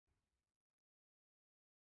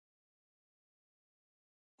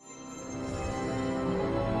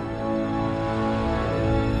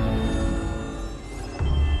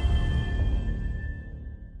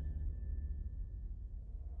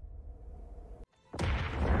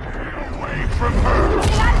from her!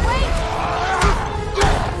 Can I wait?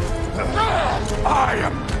 I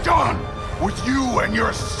am done with you and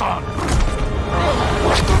your son!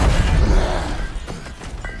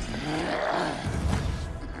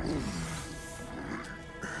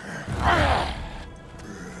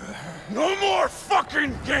 No more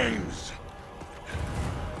fucking games!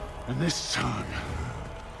 And this time,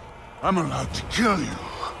 I'm allowed to kill you.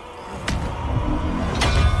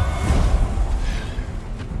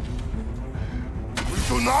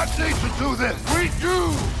 We do not need to do this! We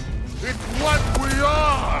do! It's what we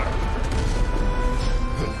are!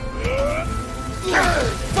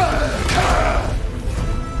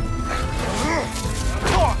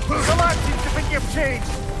 Thor, the lad seems to think you've changed!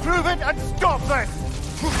 Prove it and stop this!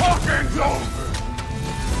 Talking's over!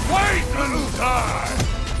 Wait and die!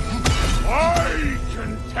 I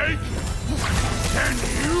can take it! Can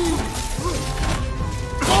you?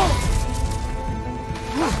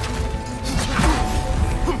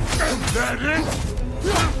 That it?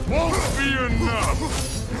 Won't be enough!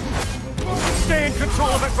 Stay in control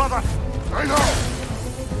of it, brother! I know!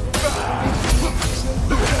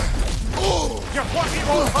 You're what your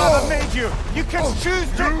old father made you! You can choose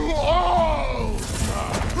to... You all!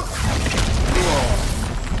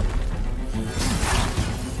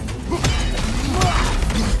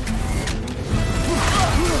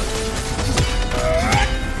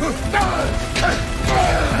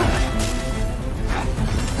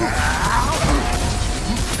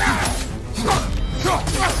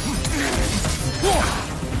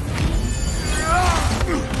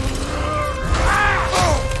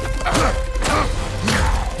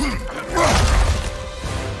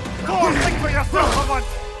 Thor, think for yourself for once!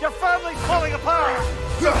 Your family's falling apart!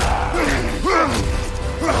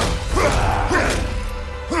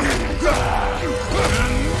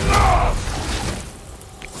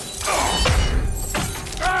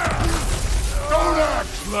 Don't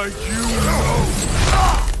act like you know!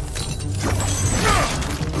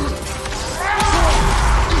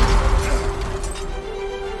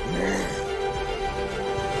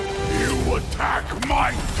 You attack my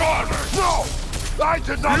daughter! No! I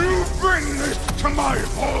did not... You bring this to my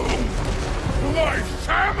home! My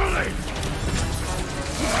family!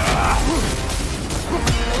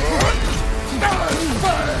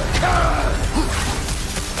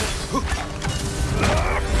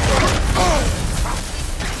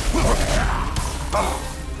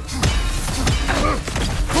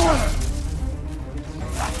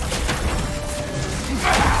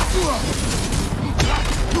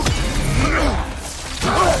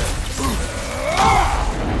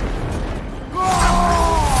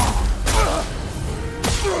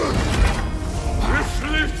 If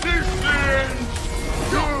this is the end,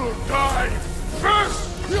 you'll die first,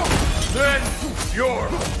 then your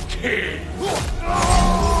king.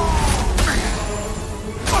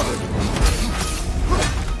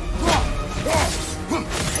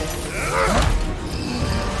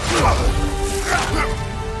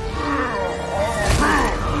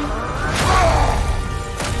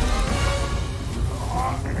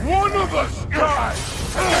 One of us dies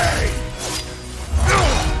today!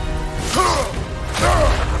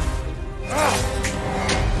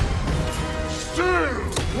 Still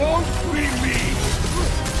won't be me!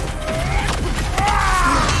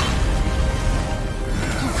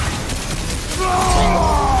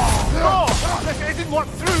 No! This isn't what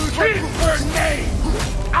through... Keep her name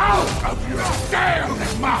out of your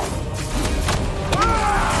damn mouth!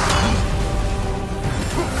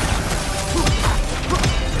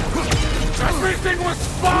 Everything was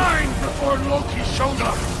fine before Loki showed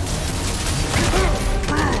up!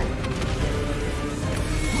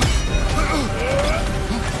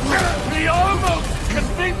 He almost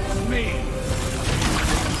convinced me!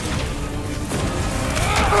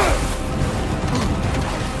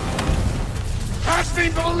 Has me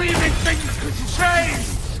believing things could change!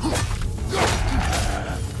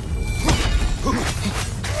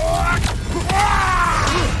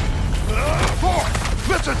 Thor,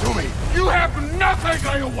 listen to me! You have nothing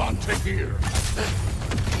I want to hear!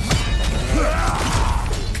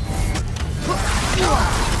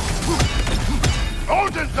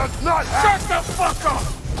 Odin does not have... Shut the fuck up!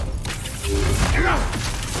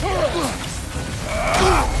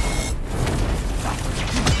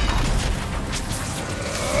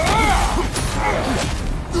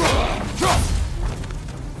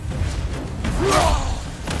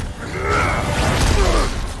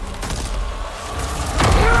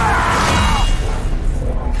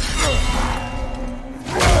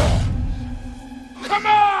 Come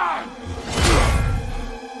on!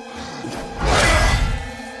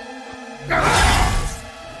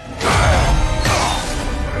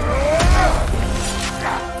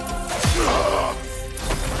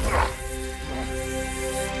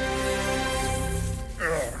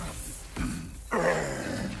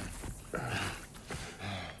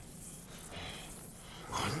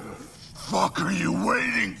 fuck are you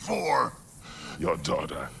waiting for? Your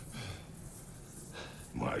daughter.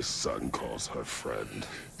 My son calls her friend.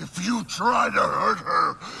 If you try to hurt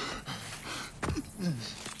her...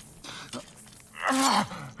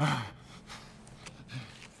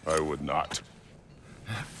 I would not.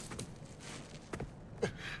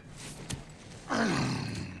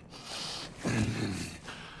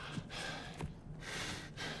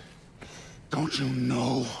 Don't you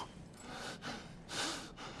know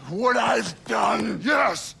what I've done?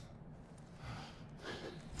 Yes!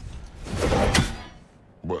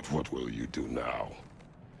 But what will you do now?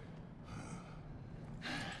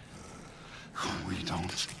 We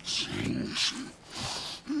don't change.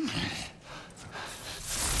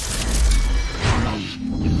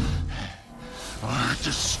 Or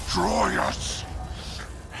destroy us.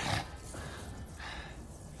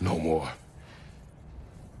 No more.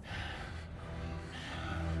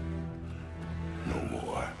 No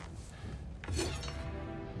more.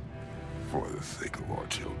 For the sake of our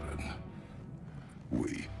children,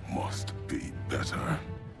 we must be better.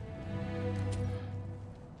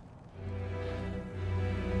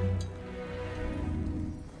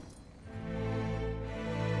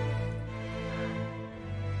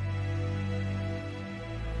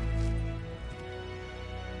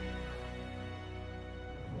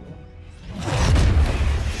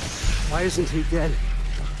 Why isn't he dead?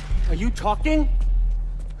 Are you talking?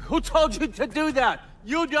 Who told you to do that?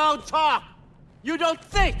 You don't talk! You don't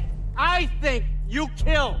think! I think, you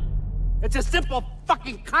kill! It's a simple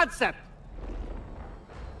fucking concept!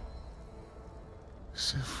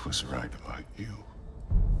 Sif was right about you.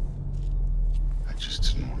 I just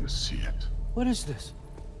didn't want to see it. What is this?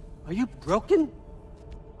 Are you broken?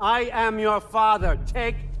 I am your father.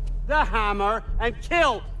 Take the hammer and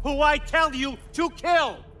kill who I tell you to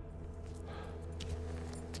kill!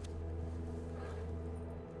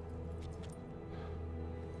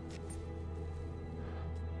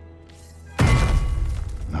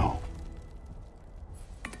 No.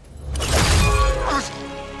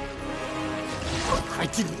 I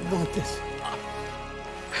didn't want this.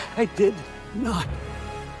 I did not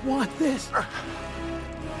want this. No!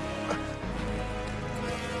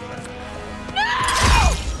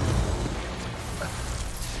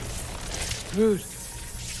 Dude,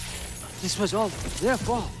 this was all their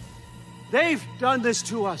fault. They've done this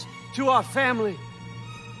to us, to our family.